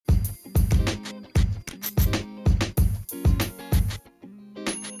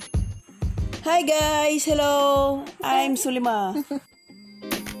Hi guys, hello. I'm Sulima.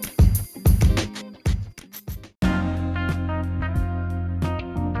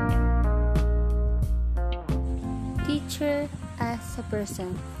 Teacher as a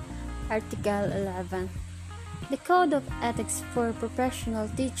person. Article 11. The Code of Ethics for Professional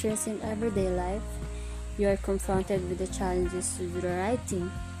Teachers in Everyday Life. You are confronted with the challenges of the writing.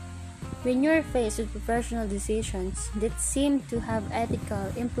 When you are faced with professional decisions that seem to have ethical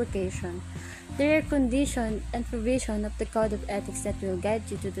implications, there are conditions and provisions of the Code of Ethics that will guide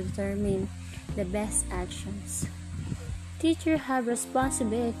you to determine the best actions. Teachers have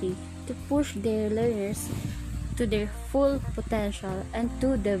responsibility to push their learners to their full potential and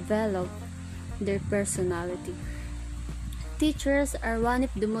to develop their personality. Teachers are one of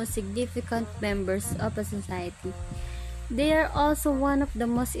the most significant members of a society. They are also one of the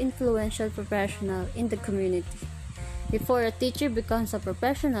most influential professionals in the community. Before a teacher becomes a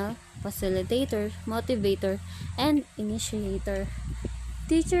professional, facilitator, motivator, and initiator,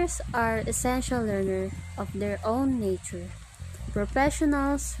 teachers are essential learners of their own nature.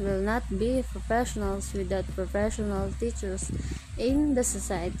 Professionals will not be professionals without professional teachers in the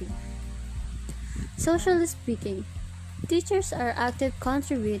society. Socially speaking, teachers are active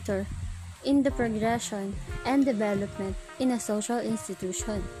contributors in the progression and development in a social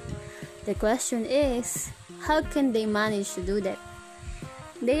institution. The question is, how can they manage to do that?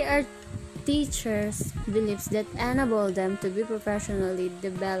 They are teachers' beliefs that enable them to be professionally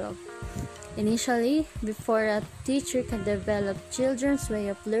developed. Initially, before a teacher can develop children's way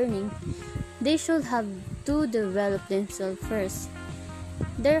of learning, they should have to develop themselves first.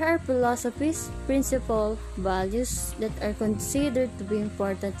 There are philosophies, principles, values that are considered to be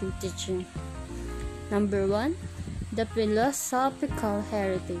important in teaching. Number 1, the philosophical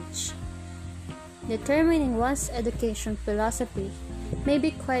heritage. Determining one's education philosophy may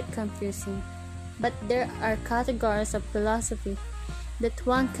be quite confusing, but there are categories of philosophy that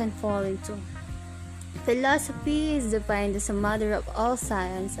one can fall into. Philosophy is defined as a mother of all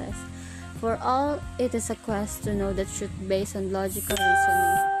sciences. For all, it is a quest to know the truth based on logical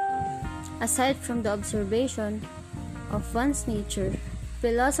reasoning. Aside from the observation of one's nature,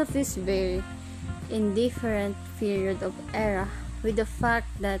 philosophies vary in different periods of era, with the fact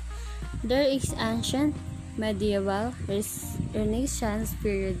that there is ancient, medieval, Renaissance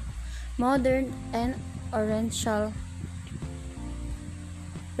period, modern, and Oriental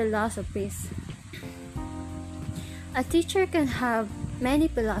philosophies. A teacher can have many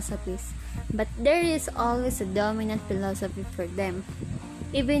philosophies, but there is always a dominant philosophy for them.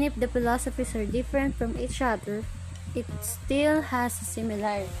 Even if the philosophies are different from each other, it still has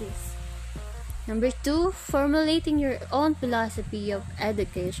similarities. Number 2, formulating your own philosophy of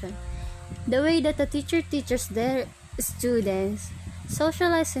education. The way that a teacher teaches their students,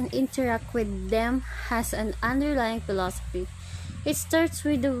 socialize and interact with them has an underlying philosophy. It starts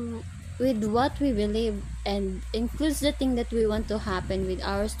with what we believe and includes the thing that we want to happen with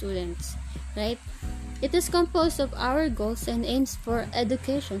our students, right? It is composed of our goals and aims for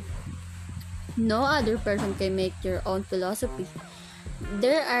education. No other person can make your own philosophy.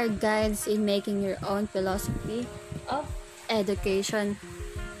 There are guides in making your own philosophy of education,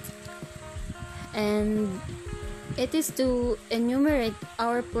 and it is to enumerate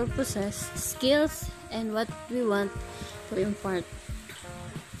our purposes, skills, and what we want to impart.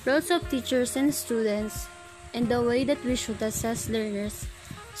 Roles of teachers and students, and the way that we should assess learners,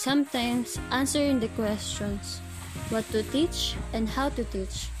 sometimes answering the questions what to teach and how to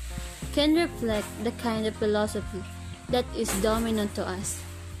teach, can reflect the kind of philosophy that is dominant to us.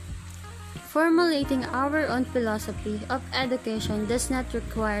 Formulating our own philosophy of education does not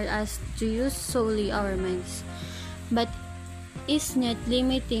require us to use solely our minds, but is not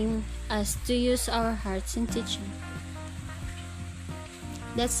limiting us to use our hearts in teaching.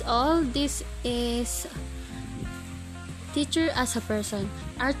 That's all. This is Teacher as a Person,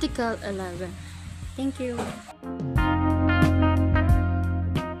 Article 11. Thank you.